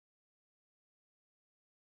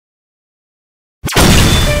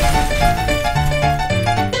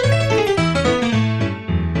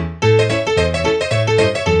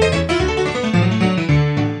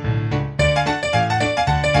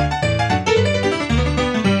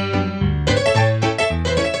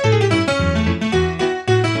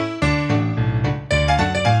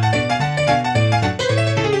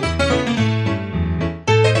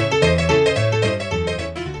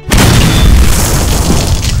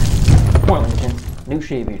New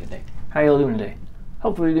shave here today. How y'all doing today?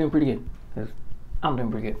 Hopefully you're doing pretty good, because I'm doing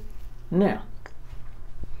pretty good. Now,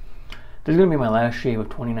 this is going to be my last shave of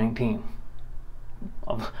 2019.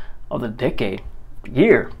 Of the decade.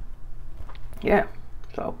 Year. Yeah.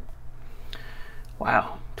 So,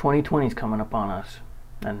 wow. 2020 is coming up on us.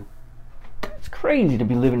 And it's crazy to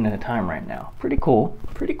be living in a time right now. Pretty cool.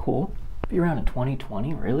 Pretty cool. Be around in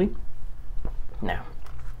 2020, really? Now.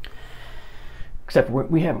 Except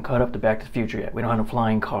we haven't caught up to Back to the Future yet. We don't have no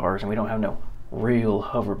flying cars and we don't have no real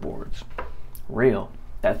hoverboards. Real.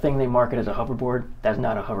 That thing they market as a hoverboard, that's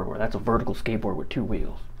not a hoverboard. That's a vertical skateboard with 2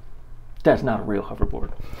 wheels. That's not a real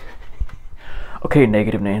hoverboard. Okay,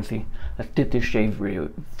 Negative Nancy. Let's get this shave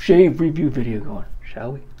review video going,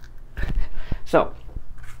 shall we? So,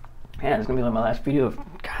 yeah, it's gonna be like my last video of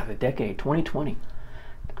the decade, 2020.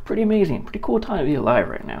 Pretty amazing, pretty cool time to be alive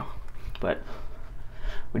right now. But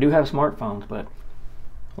we do have smartphones, but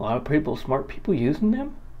a lot of people, smart people using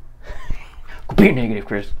them. Be negative,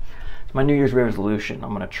 Chris. It's my New Year's resolution.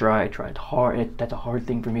 I'm gonna try hard. That's a hard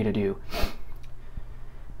thing for me to do.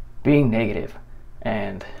 Being negative,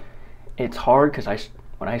 and it's hard because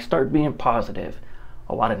when I start being positive,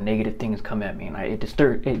 a lot of negative things come at me, and it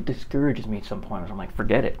discourages me at some point. I'm like,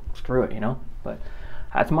 forget it, screw it, you know. But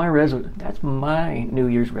that's my New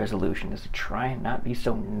Year's resolution, is to try and not be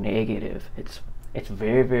so negative. It's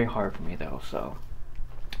very, very hard for me though, so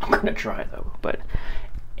I'm gonna try though. But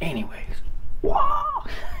anyways, wow,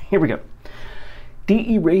 here we go.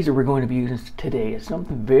 DE razor we're going to be using today is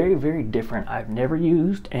something very, very different I've never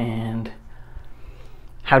used. And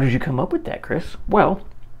how did you come up with that, Chris? Well,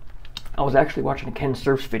 I was actually watching a Ken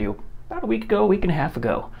Surf's video about a week and a half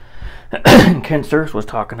ago. Ken Surf was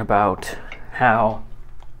talking about how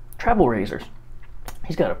travel razors,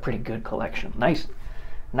 he's got a pretty good collection, nice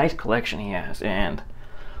collection he has. And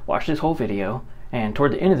watched this whole video, and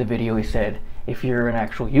toward the end of the video he said, if you're an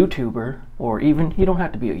actual YouTuber, or even, you don't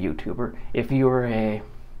have to be a YouTuber, if you're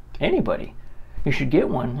anybody, you should get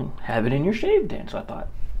one and have it in your shave den. So I thought,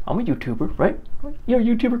 I'm a YouTuber, right? You're a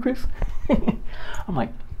YouTuber, Chris? I'm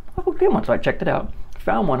like, I'll get one. So I checked it out,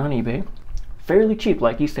 found one on eBay, fairly cheap,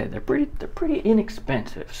 like he said. They're pretty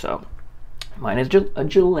inexpensive. So mine is a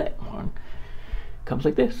Gillette one. Comes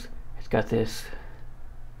like this. It's got this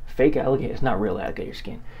fake alligator. It's not real alligator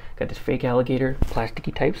skin. Got this fake alligator,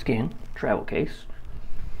 plasticky type skin, travel case.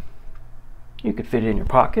 You could fit it in your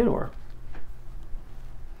pocket or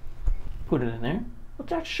put it in there.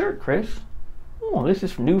 What's that shirt, Chris? Oh, this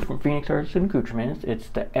is new from Phoenix Arts and Accoutrements. It's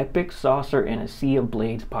the Epic Saucer in a Sea of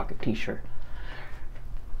Blades pocket t-shirt.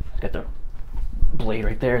 It's got the blade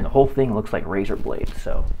right there, and the whole thing looks like razor blades,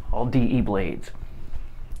 so all DE blades.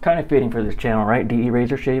 Kind of fitting for this channel, right? DE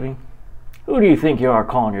razor shaving. Who do you think you are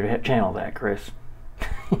calling your channel that, Chris?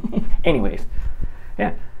 Anyways,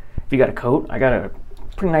 yeah, if you got a coat, I got a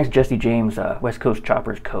pretty nice Jesse James West Coast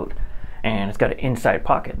Choppers coat, and it's got an inside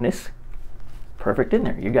pocket, and this perfect in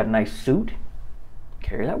there. You got a nice suit,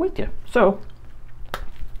 carry that with you. So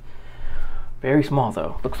very small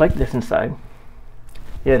though, looks like this inside.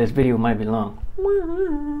 Yeah, this video might be long.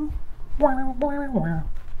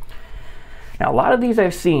 Now a lot of these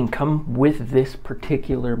I've seen come with this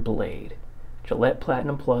particular blade. Gillette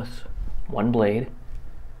Platinum Plus, one blade.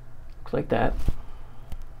 Looks like that.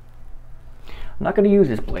 I'm not going to use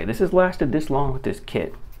this blade. This has lasted this long with this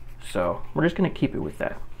kit, so we're just going to keep it with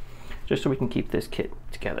that, just so we can keep this kit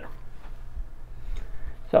together.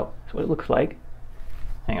 So that's what it looks like.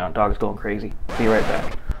 Hang on, dog's going crazy. Be right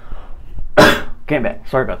back. Came back.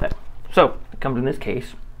 Sorry about that. So it comes in this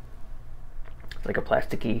case. It's like a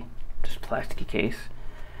plasticky case.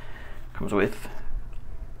 Comes with.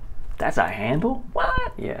 That's a handle?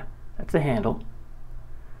 What? Yeah, that's a handle.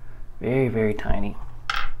 Very, very tiny.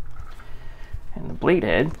 And the blade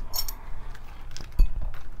head.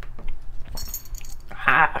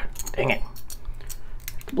 Ah, dang it.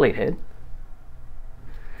 The blade head.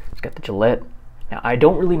 It's got the Gillette. Now I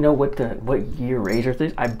don't really know what year razor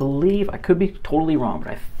this is. I believe, I could be totally wrong,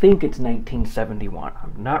 but I think it's 1971.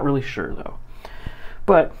 I'm not really sure though.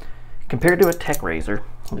 But compared to a Tech razor,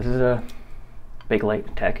 this is a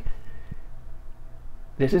Bakelite Tech.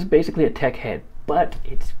 This is basically a Tech head, but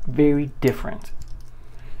it's very different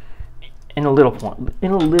in a little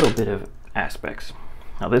bit of aspects.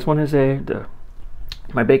 Now this one is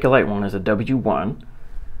my Bakelite one is a W1,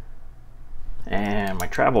 and my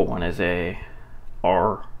travel one is a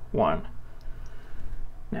R1.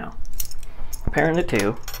 Now, comparing the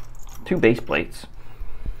two base plates.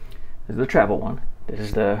 This is the travel one. This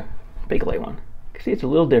is the Bakelite one. You can see it's a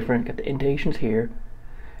little different. Got the indentations here.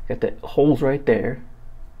 Got the holes right there.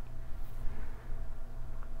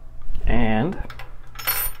 And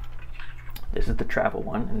This is the travel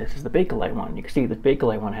one, and this is the Bakelite one. You can see the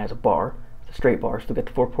Bakelite one has a bar, it's a straight bar, still got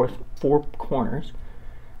the four corners.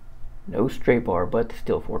 No straight bar, but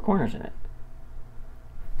still 4 corners in it.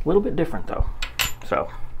 A little bit different though. So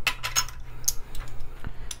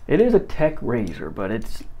it is a tech razor, but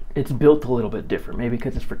it's built a little bit different, maybe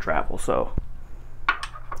because it's for travel. So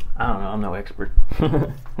I don't know, I'm no expert.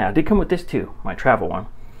 Now it did come with this too, my travel one.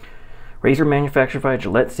 Razor manufactured by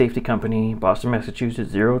Gillette Safety Company, Boston,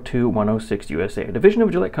 Massachusetts 02106 USA. A division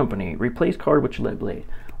of Gillette Company. Replace card with Gillette blade.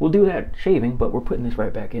 We'll do that shaving, but we're putting this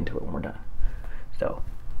right back into it when we're done. So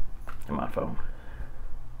on my phone.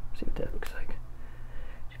 See what that looks like.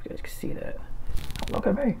 See if you guys can see that. Oh, look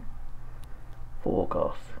at me. Full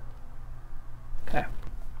cost. Okay.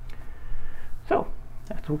 So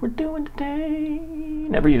that's what we're doing today.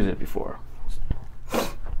 Never used it before.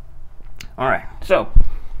 Alright, so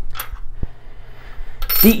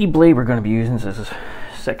DE blade we're going to be using. This is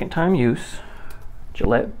second time use.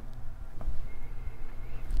 Gillette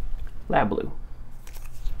Lab Blue.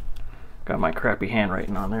 Got my crappy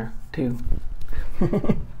handwriting on there too. That's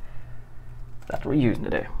what we're using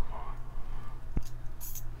today.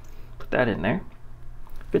 Put that in there.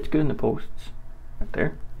 Fits good in the posts. Right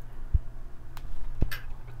there.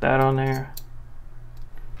 Put that on there.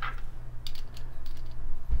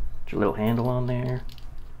 Put your little handle on there.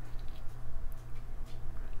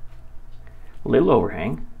 A little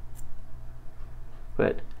overhang.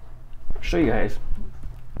 But I'll show you guys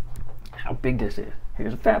how big this is.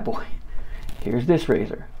 Here's a fat boy. Here's this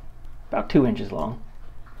razor, about 2 inches long.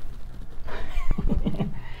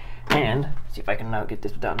 And see if I can now get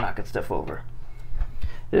this without knocking stuff over.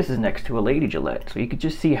 This is next to a lady Gillette, so you could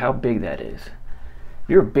just see how big that is. If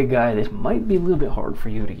you're a big guy, this might be a little bit hard for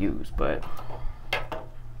you to use, but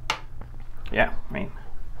yeah, I mean,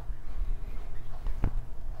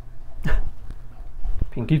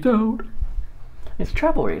 pinky's out. It's a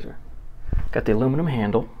travel razor. Got the aluminum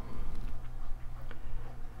handle.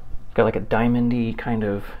 It's got like a diamondy kind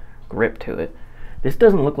of grip to it. This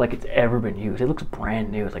doesn't look like it's ever been used. It looks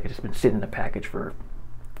brand new. It's like it's just been sitting in the package for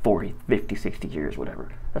 40, 50, 60 years, whatever.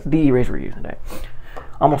 That's the DE razor we're using today.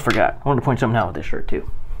 Almost forgot. I wanted to point something out with this shirt too.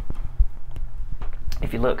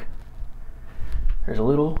 If you look, there's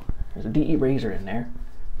a DE razor in there.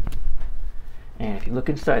 And if you look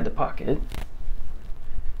inside the pocket,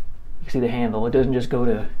 you can see the handle. It doesn't just go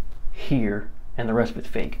to here and the rest of it's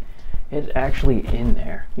fake. It's actually in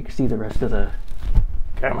there. You can see the rest of the,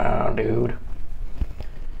 come on dude.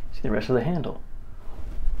 See the rest of the handle.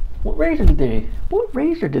 What razor did they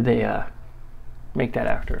make that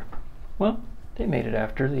after? Well, they made it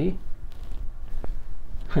after the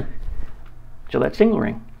Gillette single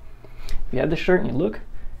ring. If you have the shirt and you look,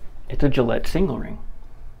 it's a Gillette single ring.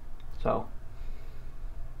 So,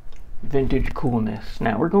 vintage coolness.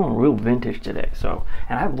 Now we're going real vintage today. So,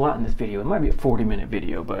 and I have a lot in this video. It might be a 40-minute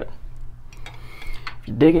video, but if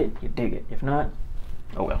you dig it, you dig it. If not,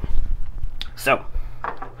 oh well. So,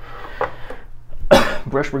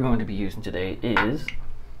 brush we're going to be using today is,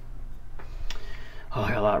 oh, I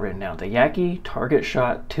got a lot written down. The Yaki Target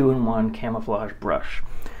Shot 2-in-1 Camouflage Brush.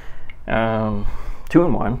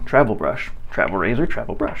 2-in-1 travel brush, travel razor,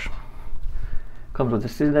 travel brush. Comes with a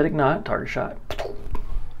synthetic knot, Target Shot.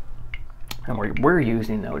 And we're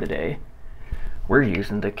using though today, we're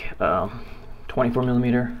using the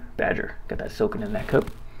 24mm Badger. Got that soaking in that cup.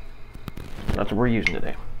 That's what we're using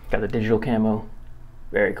today. Got the digital camo.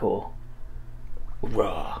 Very cool.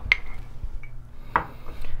 Raw.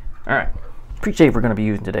 Alright. Pre-shave we're going to be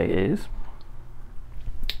using today is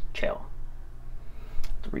Chill.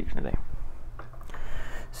 That's what we're using today.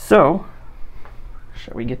 So,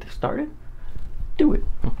 shall we get this started? Do it.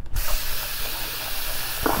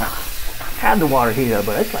 Had the water heated up,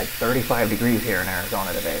 but it's like 35 degrees here in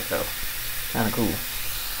Arizona today, so kind of cool.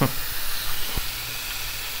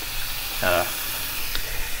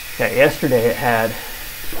 Yeah, yesterday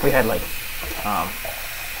we had like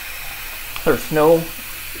there was snow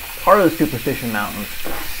part of the Superstition Mountains,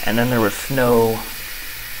 and then there was snow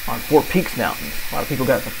on Four Peaks Mountains. A lot of people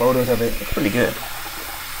got some photos of it. It's pretty good.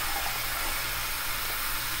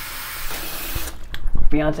 My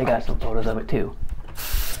fiance got some photos of it too,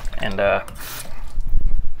 and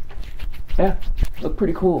yeah, looked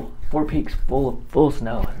pretty cool. Four Peaks full of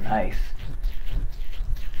snow. Nice.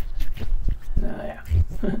 Yeah.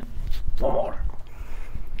 One more.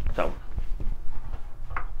 So,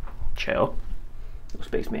 Chill. Little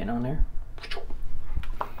spaceman on there.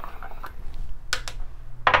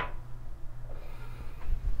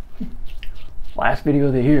 Last video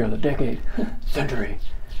of the year, the decade, century.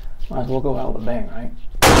 Might as well go out with a bang, right?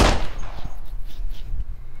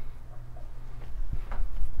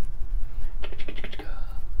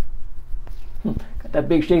 Got that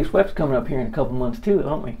big shave sweats coming up here in a couple months too,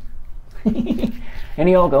 don't we?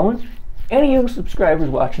 Any y'all going? Any of you subscribers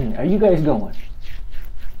watching, are you guys going?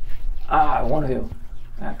 I want to go.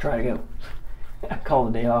 I try to go. I call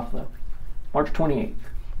the day off though. March 28th.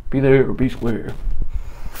 Be there or be square.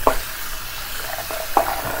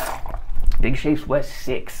 Big Shave Sweat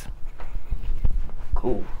 6.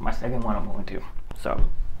 Cool. My second one I'm going to. So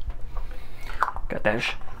got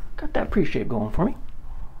that pre-shave going for me.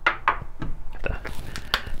 Got the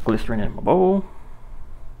glycerin in my bowl.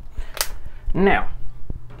 Now,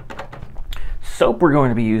 soap we're going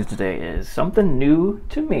to be using today is something new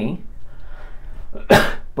to me,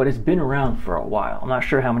 but it's been around for a while. I'm not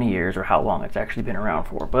sure how many years or how long it's actually been around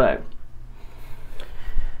for, but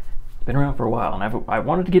it's been around for a while. And I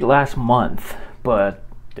wanted to get it last month, but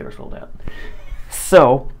they were sold out.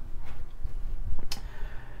 So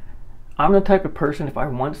I'm the type of person, if I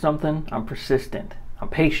want something, I'm persistent, I'm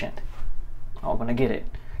patient. I'm gonna get it.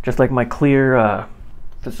 Just like my clear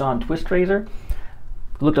Faison twist razor.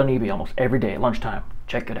 Looked on eBay almost every day at lunchtime.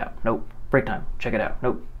 Check it out. Nope. Break time. Check it out.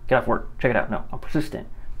 Nope. Get off work. Check it out. No. I'm persistent.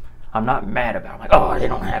 I'm not mad about it. I'm like, oh, they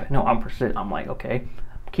don't have it. No, I'm persistent. I'm like, okay.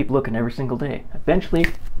 Keep looking every single day. Eventually,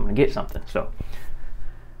 I'm gonna get something. So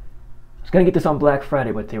I was gonna get this on Black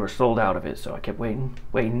Friday, but they were sold out of it. So I kept waiting,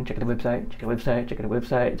 checking the website, checking the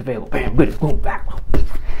website. It's available. Bam, good. Boom, back.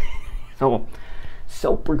 So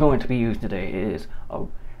soap we're going to be using today is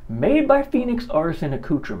made by Phoenix Artisan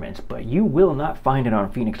Accoutrements, but you will not find it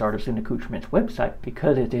on Phoenix Artisan Accoutrements website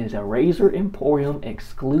because it is a Razor Emporium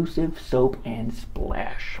exclusive soap and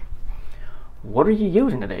splash. What are you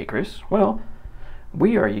using today, Chris? Well,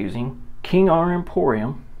 we are using King R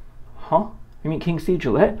Emporium. Huh? You mean King C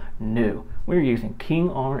Gillette? No, we're using King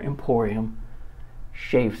R Emporium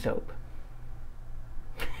shave soap.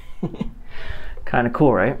 Kind of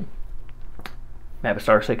cool, right? Matt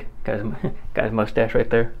Basarsik, guy's mustache right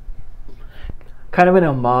there. Kind of an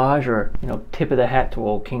homage, or tip of the hat to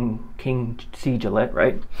old King C Gillette,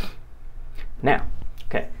 right? Now,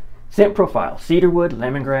 okay, scent profile: cedarwood,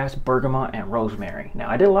 lemongrass, bergamot, and rosemary. Now,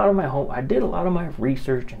 I did a lot of my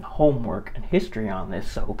research and homework and history on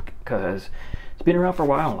this soap because it's been around for a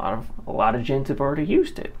while. A lot of gents have already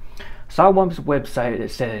used it. Saw one website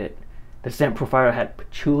that said the scent profile had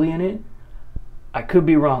patchouli in it. I could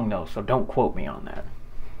be wrong though, so don't quote me on that.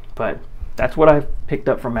 But that's what I picked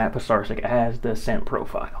up from Matt Basarsik as the scent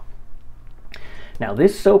profile. Now,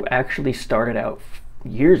 this soap actually started out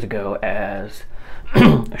years ago as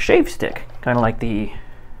a shave stick, kind of like the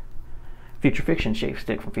Future Fiction shave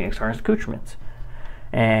stick from Phoenix Artisan Accoutrements.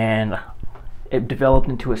 And it developed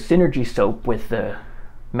into a synergy soap with the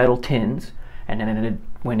metal tins, and then it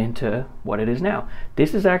went into what it is now.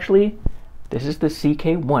 This is the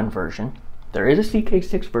CK1 version. There is a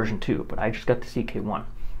CK6 version too, but I just got the CK1.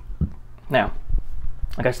 Now,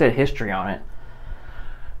 like I said, history on it.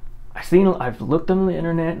 I've looked on the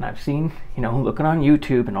internet, and I've seen, looking on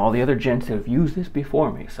YouTube and all the other gents that have used this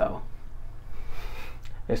before me, so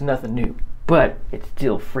it's nothing new, but it's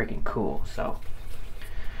still freaking cool. So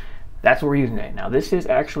that's what we're using today. Now, this is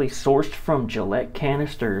actually sourced from Gillette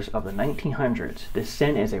canisters of the 1900s. This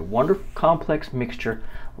scent is a wonderful complex mixture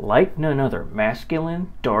like none other,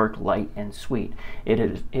 masculine, dark, light, and sweet. It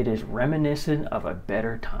is reminiscent of a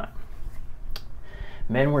better time.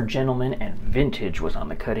 Men were gentlemen, and vintage was on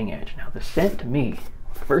the cutting edge. Now, the scent to me,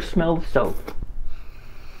 first smell of soap,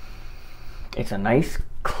 it's a nice,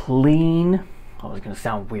 clean, oh, it's gonna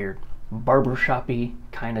sound weird, barbershop-y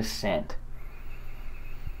kind of scent.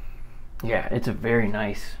 Yeah, it's a very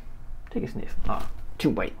nice, take a sniff. Too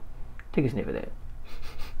white. Take a sniff of that.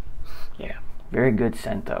 Yeah. Very good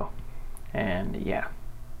scent though, and yeah,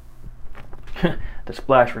 the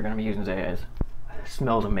splash we're going to be using today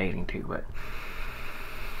smells amazing too. But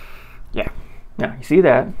yeah, now you see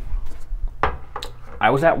that.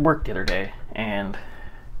 I was at work the other day, and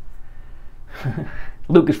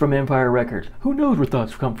Lucas from Empire Records. Who knows where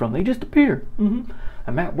thoughts come from? They just appear.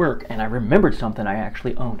 I'm at work, and I remembered something I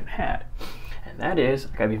actually owned and had, and that is,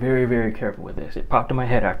 I gotta be very, very careful with this. It popped in my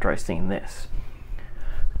head after I seen this.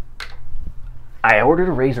 I ordered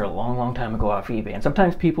a razor a long time ago off eBay, and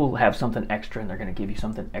sometimes people have something extra and they're going to give you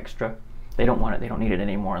something extra. They don't want it, they don't need it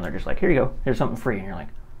anymore, and they're just like, here you go, here's something free, and you're like,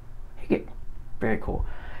 hey, very cool.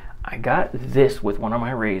 I got this with one of my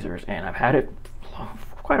razors, and I've had it for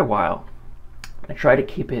quite a while. I try to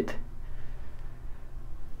keep it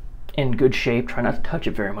in good shape, try not to touch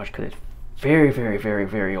it very much because it's very, very, very,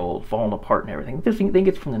 very old, falling apart and everything. This thing, I think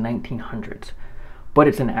it's from the 1900s. But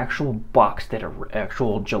it's an actual box that an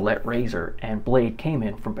actual Gillette razor and blade came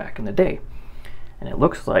in from back in the day. And it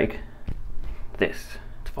looks like this.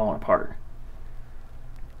 It's falling apart.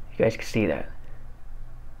 You guys can see that.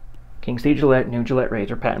 King C Gillette, new Gillette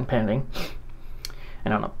razor, patent pending.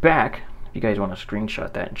 And on the back, if you guys want to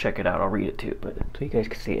screenshot that and check it out, I'll read it too, but so you guys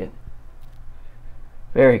can see it.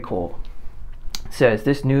 Very cool. It says,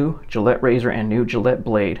 this new Gillette razor and new Gillette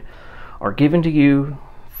blade are given to you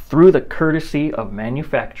through the courtesy of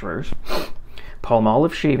manufacturers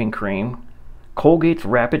Palmolive shaving cream, Colgate's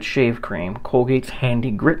Rapid Shave Cream, Colgate's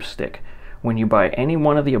Handy Grip Stick, when you buy any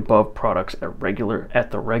one of the above products at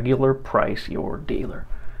the regular price your dealer.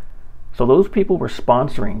 So those people were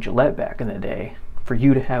sponsoring Gillette back in the day for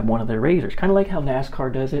you to have one of their razors. Kind of like how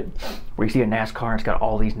NASCAR does it, where you see a NASCAR and it's got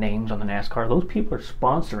all these names on the NASCAR. Those people are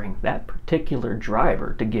sponsoring that particular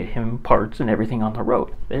driver to get him parts and everything on the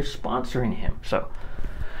road. They're sponsoring him. So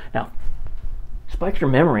now, spike your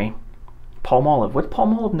memory. Palmolive. What's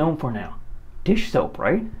Palmolive known for now? Dish soap,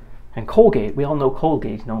 right? And Colgate, we all know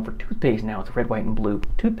Colgate's known for toothpaste now. It's red, white, and blue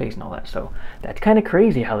toothpaste and all that. So that's kind of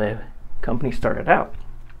crazy how the company started out.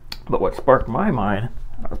 But what sparked my mind,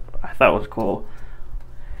 I thought was cool.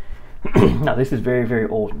 Now this is very, very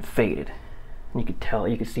old and faded. You could tell,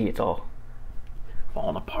 you could see it's all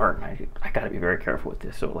falling apart. And I got to be very careful with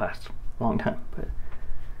this so it lasts a long time. But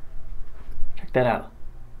check that out.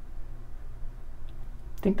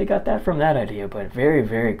 I think they got that from that idea, but very,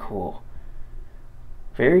 very cool.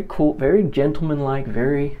 Very cool, very gentlemanlike,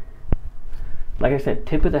 very, like I said,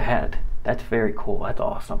 tip of the hat. That's very cool. That's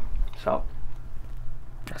awesome. So,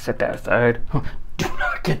 I set that aside. Do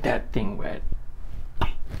not get that thing wet.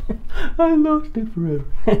 I lost it forever.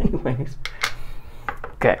 Anyways.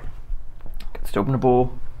 Okay. Let's open the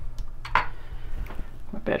bowl.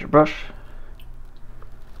 My badger brush.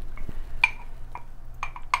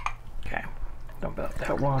 Okay. Dump out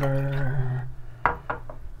that water.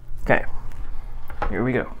 Okay. Here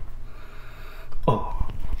we go. Oh.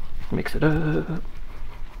 Mix it up.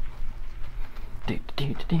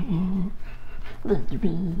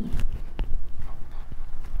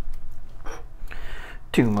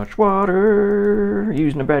 Too much water.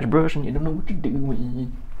 Using a badger brush and you don't know what you're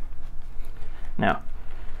doing. Now,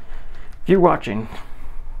 if you're watching,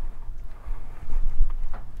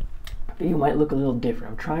 you might look a little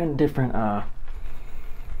different. I'm trying different, what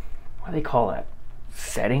do they call that?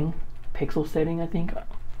 Setting? Pixel setting, I think.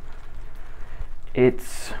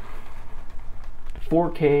 It's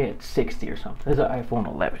 4K at 60 or something. This is an iPhone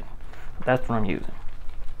 11. That's what I'm using.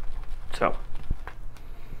 So,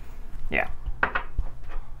 yeah.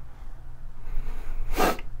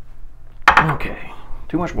 Okay,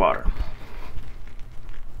 too much water.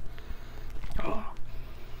 Oh.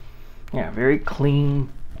 Yeah, very clean,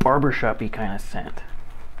 barbershop-y kind of scent.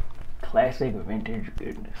 Classic vintage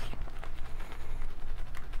goodness.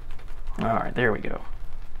 Alright, there we go.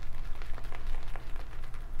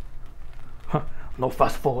 Huh, no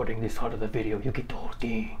fast forwarding this part of the video, you get the whole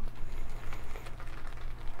thing.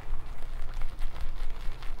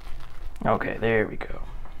 Okay, there we go.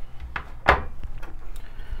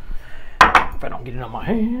 If I don't get it on my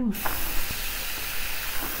hands.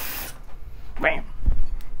 Bam.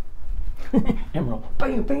 Emerald.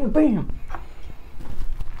 Bam, bam, bam.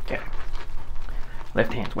 Okay.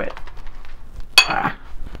 Left hand's wet. Ah.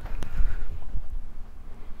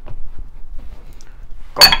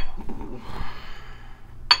 Go.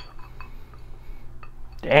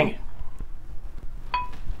 Dang it.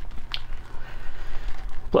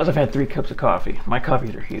 Plus I've had 3 cups of coffee. My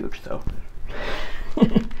coffees are huge, so.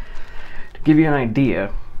 To give you an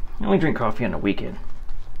idea, I only drink coffee on the weekend.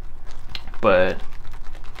 But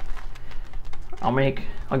I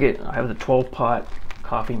have the 12-pot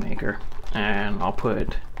coffee maker, and I'll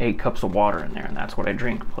put 8 cups of water in there, and that's what I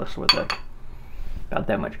drink, plus with like about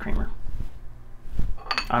that much creamer.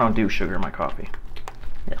 I don't do sugar in my coffee.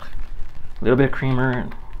 Yeah. A little bit of creamer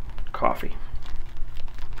and coffee.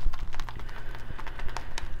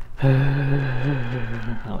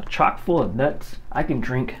 Chock full of nuts. I can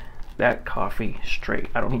drink that coffee straight.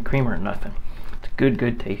 I don't need creamer or nothing. It's a good,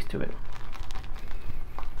 good taste to it.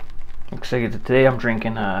 Looks like today I'm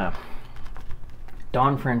drinking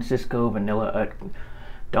Don Francisco Vanilla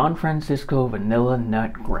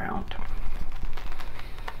Nut Ground.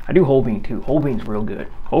 I do whole bean too. Whole bean's real good.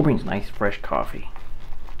 Whole bean's nice, fresh coffee.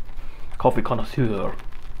 Coffee connoisseur.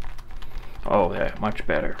 Oh yeah, much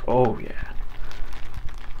better. Oh yeah.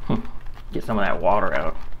 Get some of that water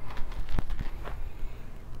out.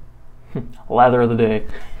 Lather of the day.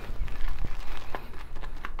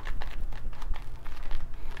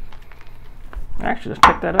 Actually, let's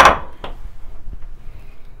check that out.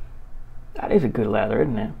 That is a good lather,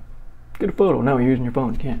 isn't it? Good photo. Now you're using your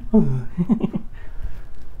phone, you can't.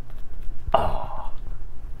 Oh.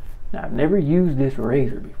 Now, I've never used this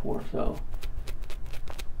razor before, so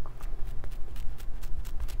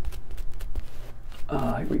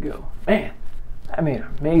Here we go. Man, I made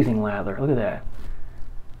an amazing lather. Look at that.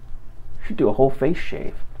 Should do a whole face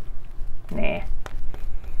shave. Nah.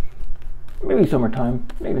 Maybe summertime.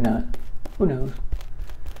 Maybe not. Who knows?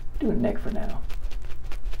 Do a neck for now.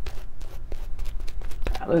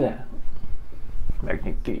 Look at that.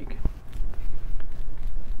 Magnet geek.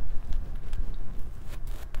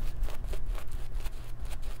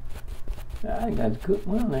 I think that's good.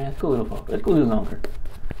 Well, nah, let's go a little longer. Let's go a little longer.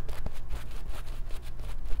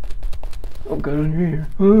 Oh, got it in your ear.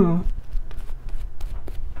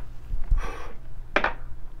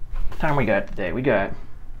 What time we got today? We got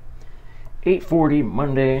 8:40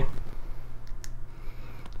 Monday,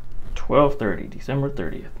 12:30, December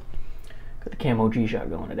 30th. Got the camo G-Shot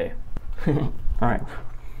going today. Alright.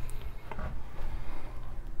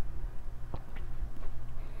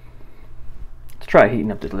 Let's try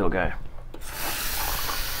heating up this little guy.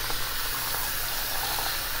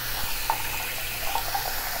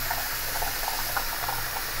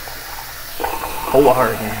 Cold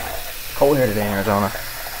hard again. Cold here today in Arizona.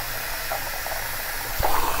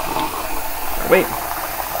 Wait.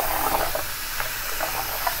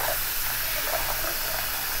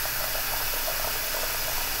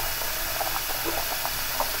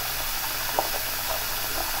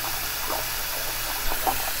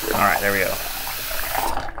 Alright, there we go.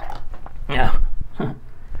 Yeah.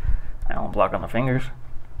 I don't block on the fingers.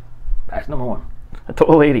 That's number one. I told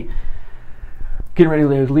a lady, getting ready,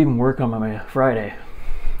 I was leaving work on my Friday.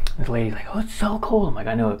 This lady's like, oh, it's so cold. I'm like,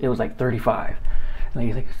 I know, it was like 35. The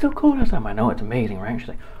lady's like, it's so cold outside. I'm like, I know, it's amazing, right? She's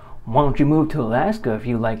like, why don't you move to Alaska if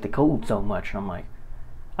you like the cold so much? And I'm like,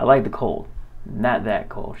 I like the cold, not that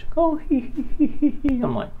cold. She's like, oh,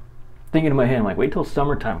 I'm like, thinking in my head, I'm like, wait till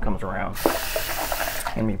summertime comes around.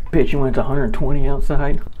 And me bitching when it's 120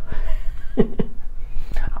 outside.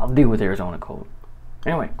 I'll deal with Arizona cold.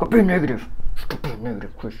 Anyway, quit being negative. Stop being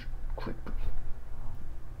negative, Chris. Quit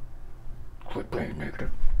being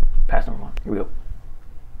negative. Pass number one. Here we go.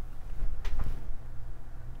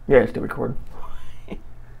 Yeah, it's still recording.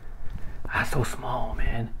 That's so small,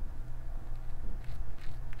 man.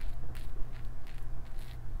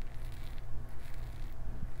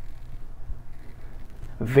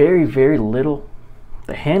 Very, very little.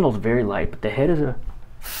 The handle's very light, but the head is a...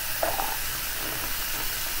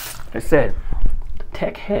 I said, the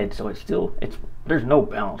tech head, so it's still, there's no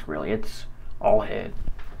balance really. It's all head.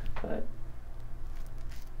 But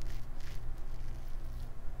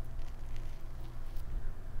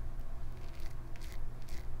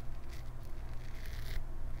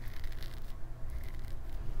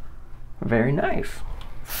very nice.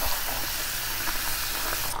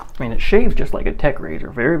 I mean, it shaves just like a tech razor.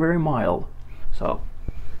 Very, very mild. So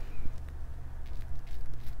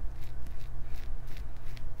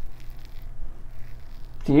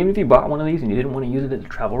see, even if you bought one of these and you didn't want to use it as a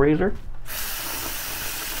travel razor,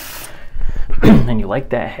 and you like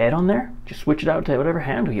that head on there, just switch it out to whatever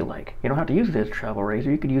handle you like. You don't have to use it as a travel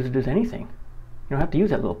razor. You could use it as anything. You don't have to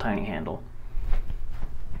use that little tiny handle.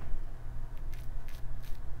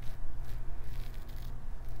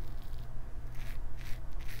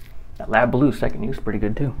 That Lab Blue second use is pretty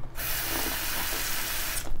good too.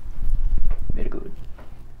 Very good.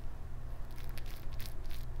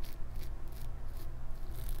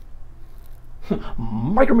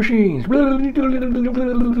 Micro Machines from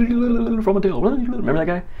a tail. Remember that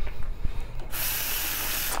guy?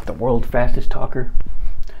 The world's fastest talker.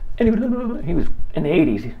 And he was in the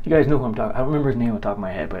 80s. You guys know who I'm talking. I don't remember his name on top of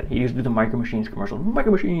my head, but he used to do the Micro Machines commercial.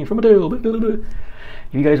 Micro Machines from a tail. If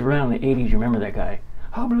you guys were around in the 80s, you remember that guy.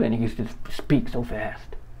 And he used to speak so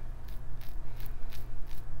fast.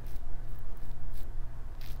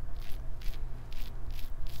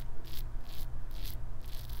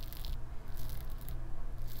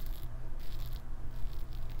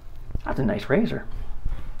 That's a nice razor.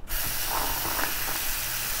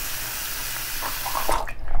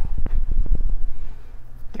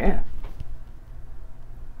 Yeah.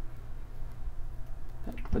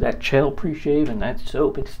 With that gel pre-shave and that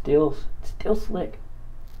soap, it's still slick.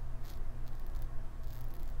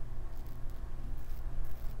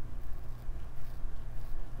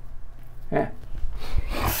 Yeah.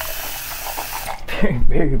 Very,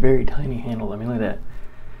 very, very tiny handle. I mean, look at that.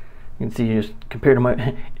 You can see just compared to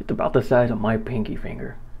my, it's about the size of my pinky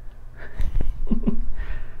finger.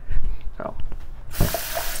 So,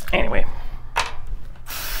 anyway.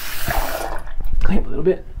 Clean up a little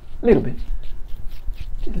bit. Just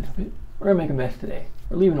a little bit. We're gonna make a mess today.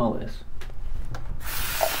 We're leaving all this.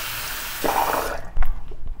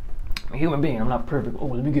 I'm a human being, I'm not perfect. Oh,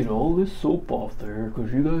 let me get all this soap off there,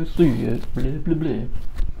 because you guys see it. Blah, blah, blah.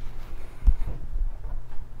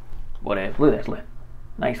 Whatever. Look at that.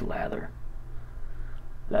 Nice leather.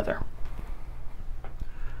 Leather.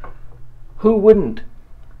 Who wouldn't?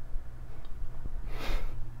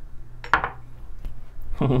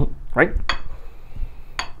 Right?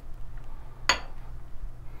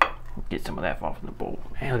 Get some of that off in the bowl.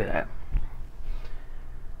 Man, look at that.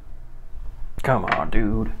 Come on,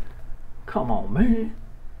 dude. Come on, man.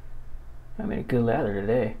 I made a good lather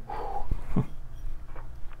today.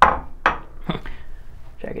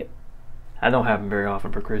 Check it. I don't have them very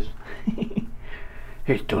often for Chris.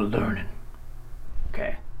 He's still learning.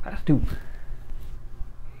 Okay, that's two.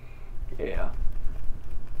 Yeah.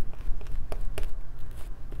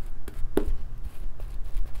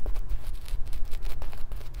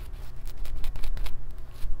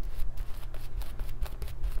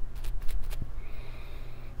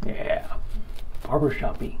 Yeah.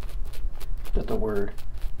 Barbershoppy. That's a word.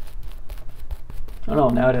 I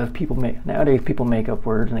don't know, nowadays people make up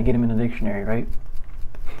words and they get them in the dictionary, right?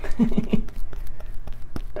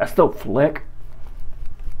 That's so flick.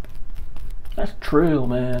 That's trill,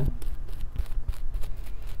 man.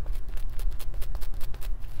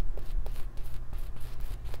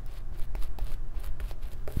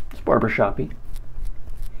 It's barbershoppy.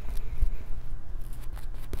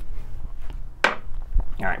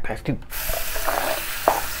 Alright, pass two.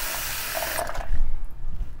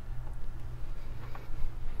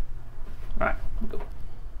 Alright, go.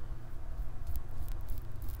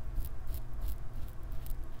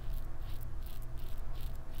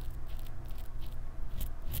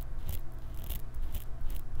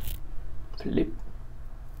 Flip.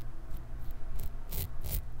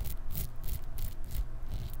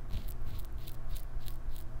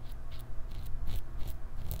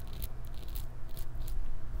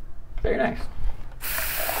 Very nice.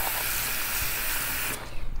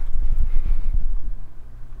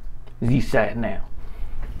 This side now.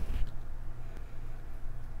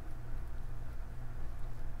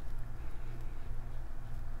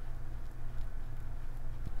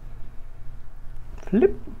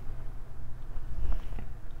 Flip.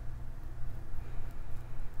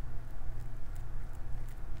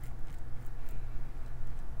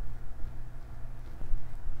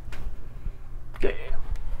 Okay.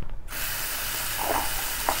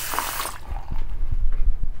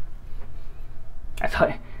 That's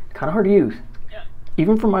kind of hard to use.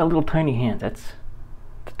 Even for my little tiny hand, that's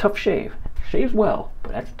a tough shave. Shaves well,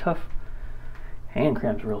 but that's tough. Hand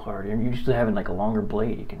cramps real hard. You're used to having like a longer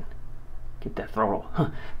blade. You can get that throttle,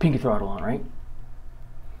 pinky throttle on, right?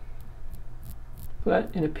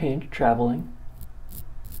 But in a pinch, traveling.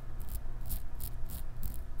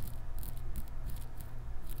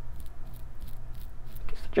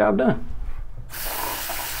 Gets the job done.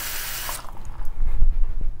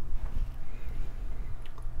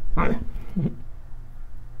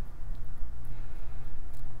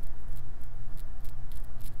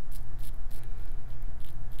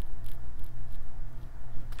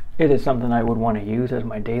 It is something I would want to use as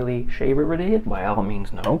my daily shave every day? By all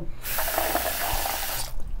means, no.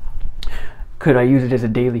 Could I use it as a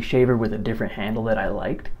daily shaver with a different handle that I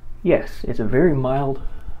liked? Yes, it's a very mild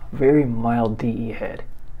DE head.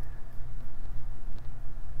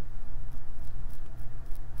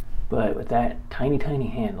 But with that tiny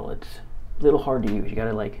handle, it's a little hard to use. You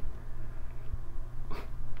gotta like,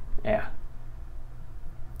 yeah.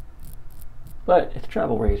 But it's a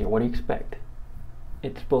travel razor, what do you expect?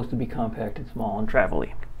 It's supposed to be compact and small and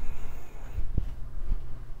travel-y.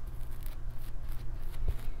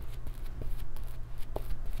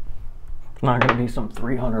 It's not gonna be some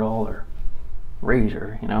 $300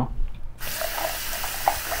 razor, you know?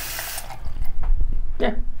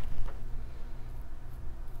 Yeah.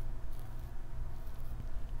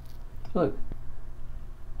 Look,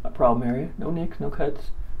 my problem area, no nicks, no cuts,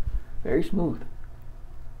 very smooth.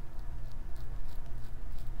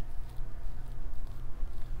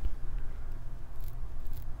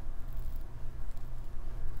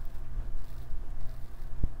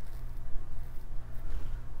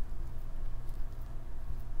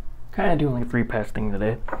 Kind of doing like a 3-pass thing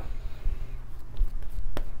today.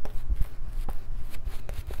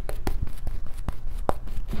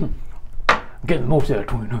 Getting the most out of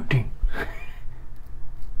 2019.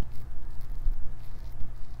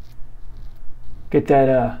 Get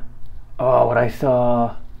that, oh, what I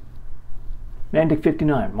saw. Mantic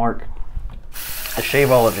 59, Mark, the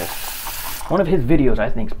shaveologist. One of his videos I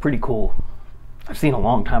think is pretty cool. I've seen a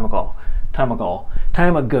long time ago.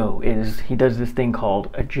 Is he does this thing called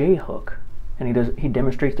a J hook, and he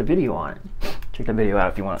demonstrates the video on it. Check the video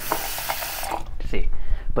out if you want to see.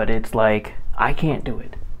 But it's like, I can't do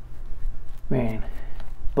it, man.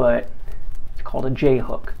 But it's called a J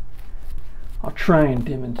hook. I'll try and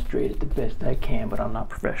demonstrate it the best I can, but I'm not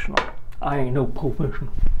professional. I ain't no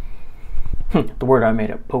professional. The word I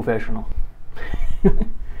made up, professional.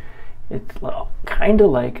 It's kind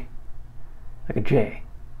of like a J.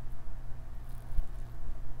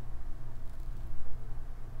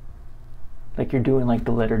 Like you're doing like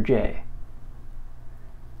the letter J.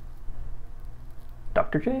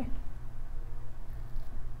 Dr. J?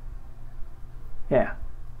 Yeah.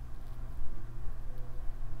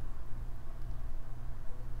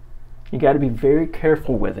 You got to be very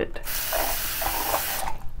careful with it.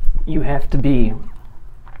 You have to be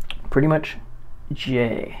pretty much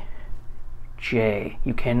J. J.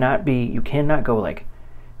 You cannot go like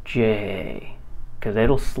J, because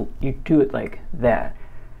you do it like that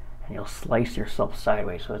and you'll slice yourself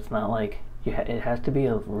sideways. So it's not like it has to be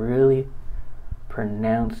a really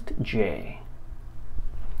pronounced J,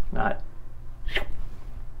 not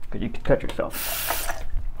because you can cut yourself.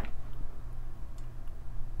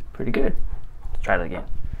 Pretty good. Let's try that again.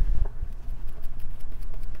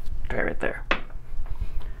 Try right there.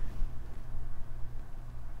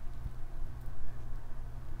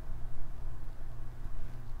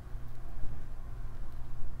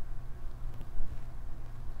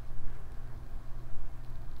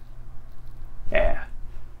 Yeah.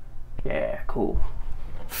 Yeah, cool.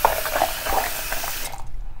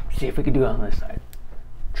 See if we can do it on this side.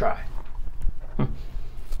 Try.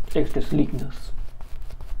 Extra sleekness.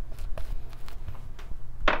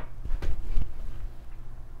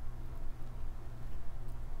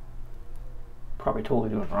 Probably totally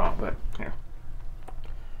doing it wrong, but here.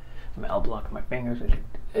 I'm L blocking my fingers. I do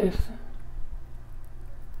this.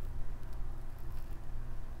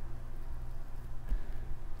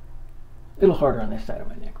 A little harder on this side of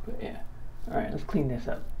my neck, but yeah. Alright, let's clean this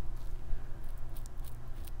up.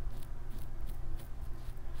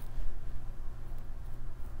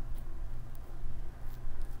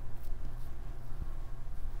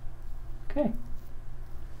 Okay.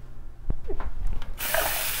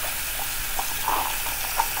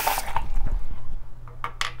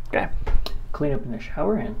 Okay. Clean up in the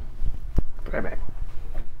shower and be right back.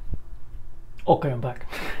 Okay, I'm back.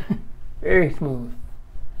 Very smooth.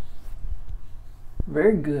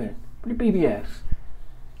 Very good. Pretty BBS.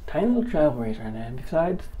 Tiny little travel razor, and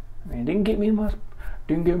besides, I mean, it didn't get me in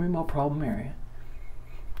my problem area.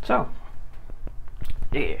 So,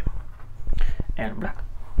 yeah. And I'm back.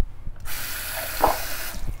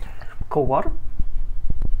 Cold water.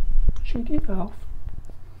 Shake it off.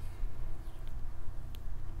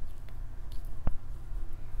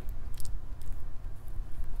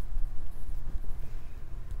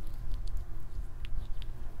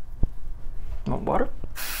 Want water?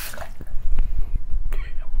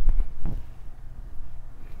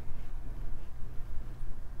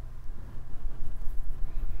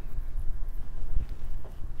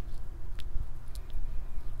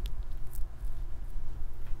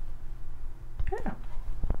 Yeah.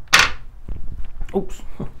 Oops.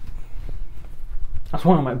 That's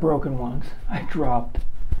one of my broken ones. I dropped.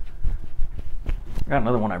 Got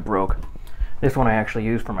another one I broke. This one I actually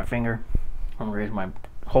used for my finger. I'm gonna raise my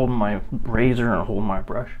holding my razor and holding my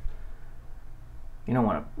brush. You don't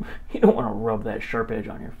want to rub that sharp edge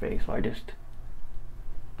on your face, so I just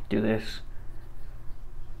do this,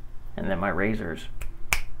 and then my razor's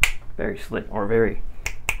very slick or very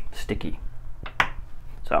sticky.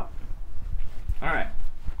 So, all right,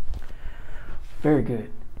 very good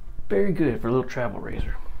for a little travel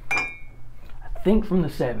razor. I think from the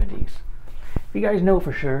 70s. If you guys know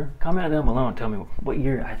for sure, comment down below and tell me what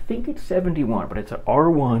year. I think it's 71, but it's an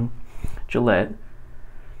R1 Gillette.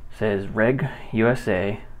 Says Reg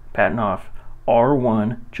USA, patent off,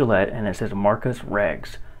 R1 Gillette, and it says Marcus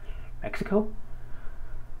Regs. Mexico?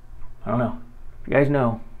 I don't know. If you guys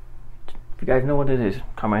know what it is,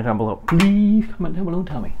 comment down below. Please comment down below and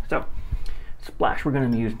tell me. So, splash we're going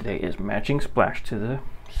to use today is matching splash to the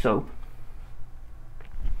soap.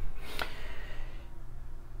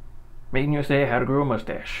 Made in USA, how to grow a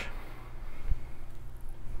mustache.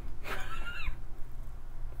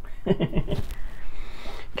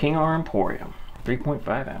 King R Emporium,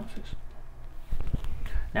 3.5 ounces.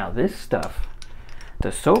 Now this stuff,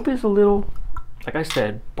 the soap is a little, like I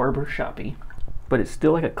said, barber shoppy, but it's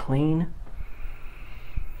still like a clean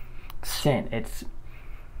scent. It's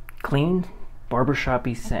clean barber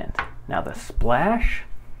shoppy scent. Now the splash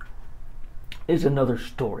is another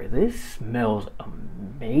story. This smells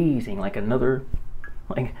amazing, like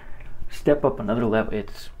step up another level.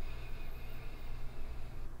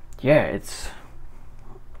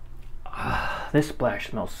 This splash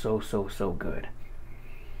smells so good.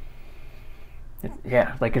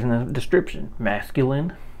 Yeah, like in the description,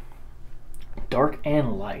 masculine, dark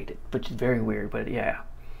and light, which is very weird, but yeah.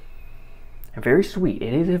 And very sweet.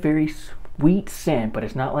 It is a very sweet scent, but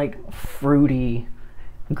it's not like fruity,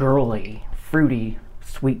 girly, fruity,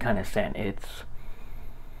 sweet kind of scent.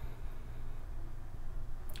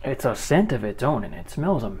 It's a scent of its own, and it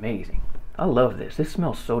smells amazing. I love this. This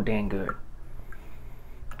smells so dang good.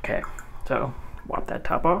 Okay, so wipe that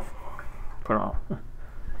top off. Put it on.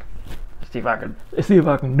 Let's see if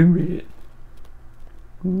I can do it.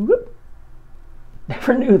 Whoop.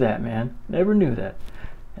 Never knew that, man. Never knew that.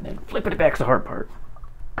 And then flipping it back's the hard part.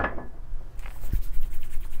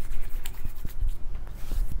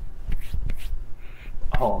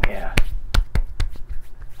 Oh yeah.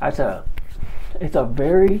 It's a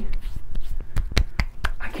very,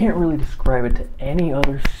 I can't really describe it to any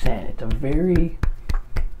other scent. It's a very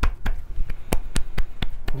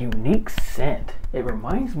unique scent. It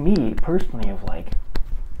reminds me personally of like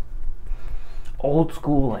old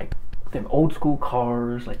school, like them old school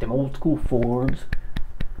cars, like them old school Fords,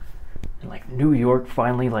 and like New York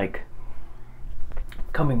finally like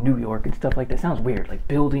coming New York and stuff like that. Sounds weird, like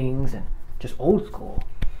buildings and just old school.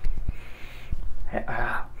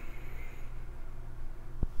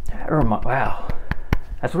 Wow,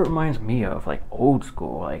 that's what it reminds me of, like old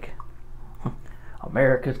school, like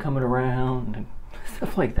America's coming around and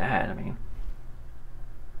stuff like that. I mean,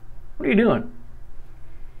 what are you doing?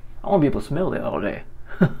 I want to be able to smell that all day.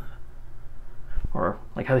 Or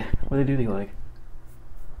like what they do, they go like,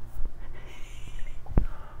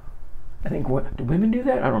 I think, what do women do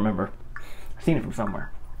that? I don't remember. I've seen it from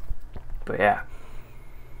somewhere. But yeah,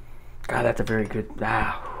 God, that's a very good,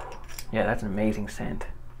 yeah, that's an amazing scent.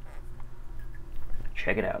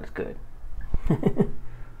 Check it out, it's good.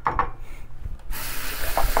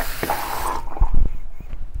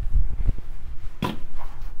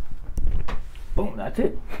 Boom, that's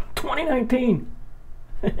it. 2019.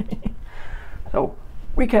 So,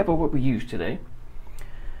 recap of what we used today.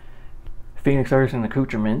 Phoenix Artisan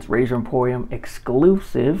Accoutrements, Razor Emporium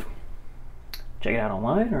exclusive. Check it out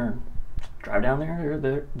online or drive down there,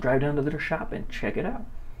 or drive down to their shop and check it out.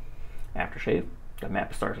 Aftershave, the map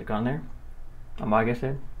of stars on there. Like I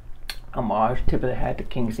said, homage, tip of the hat to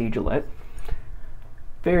King C Gillette.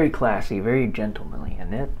 Very classy, very gentlemanly,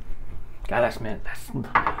 and that, God, that scent,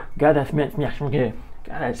 God,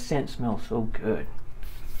 that scent smells so good.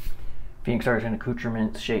 Phoenix Artisan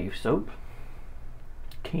Accoutrements Shave Soap,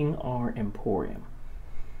 King R Emporium.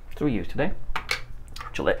 So we used today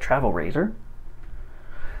Gillette Travel Razor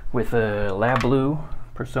with a Lab Blue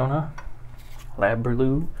Persona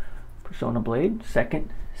blade,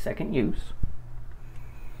 second use.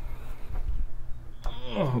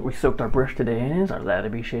 We soaked our brush today in our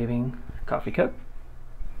Latherby shaving coffee cup.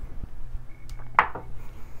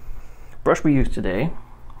 Brush we used today,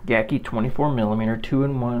 Yaki 24mm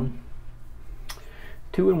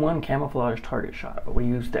 2-in-1 camouflage target shot, but we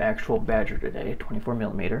used the actual Badger today,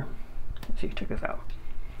 24mm. Let's see, check this out.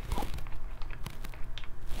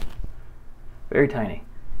 Very tiny.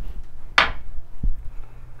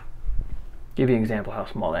 Give you an example how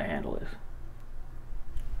small that handle is.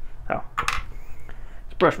 Oh,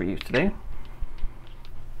 this brush we used today.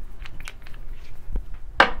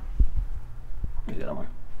 Use the other one.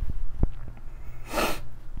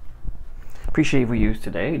 Pre-shave we used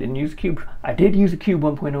today. Didn't use a cube. I did use a cube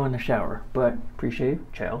 1.0 in the shower, but pre-shave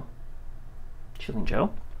gel, chilling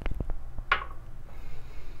gel.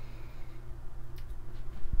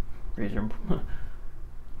 Razor,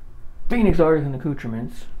 Phoenix Artisan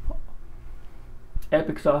Accoutrements,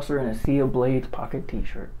 Epic Saucer, and a Sea of Blades pocket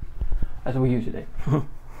t-shirt. That's what we use today.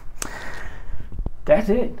 That's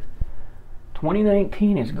it.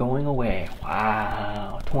 2019 is going away.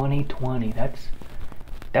 Wow, 2020.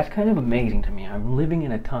 That's kind of amazing to me. I'm living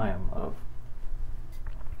in a time of,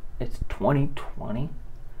 it's 2020.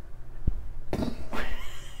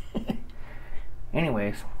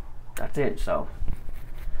 Anyways, that's it. So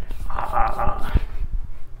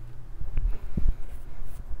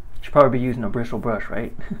should probably be using a bristle brush,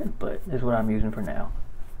 right? But this is what I'm using for now.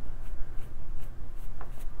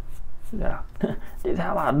 Yeah, this is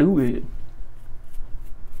how I do it.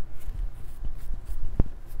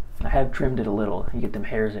 I have trimmed it a little. You get them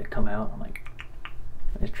hairs that come out. I'm like,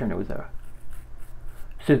 I just trimmed it with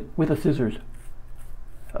a scissors.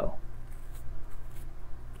 Oh.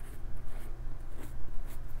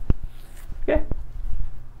 Okay.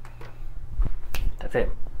 That's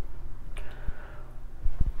it.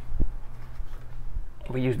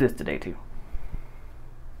 We used this today too.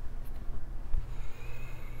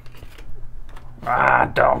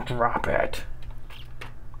 Don't drop it.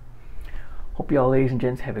 Hope y'all ladies and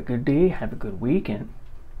gents have a good day, have a good week, and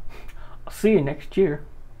I'll see you next year.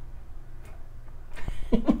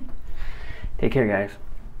 Take care, guys.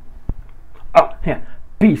 Oh, yeah.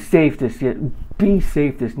 Be safe this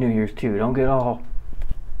New Year's too. Don't get all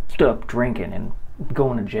stuck drinking and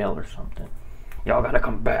going to jail or something. Y'all gotta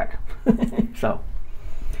come back. So,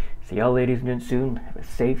 see y'all ladies and gents soon. Have a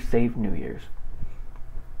safe New Year's.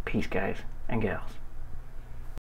 Peace, guys and gals.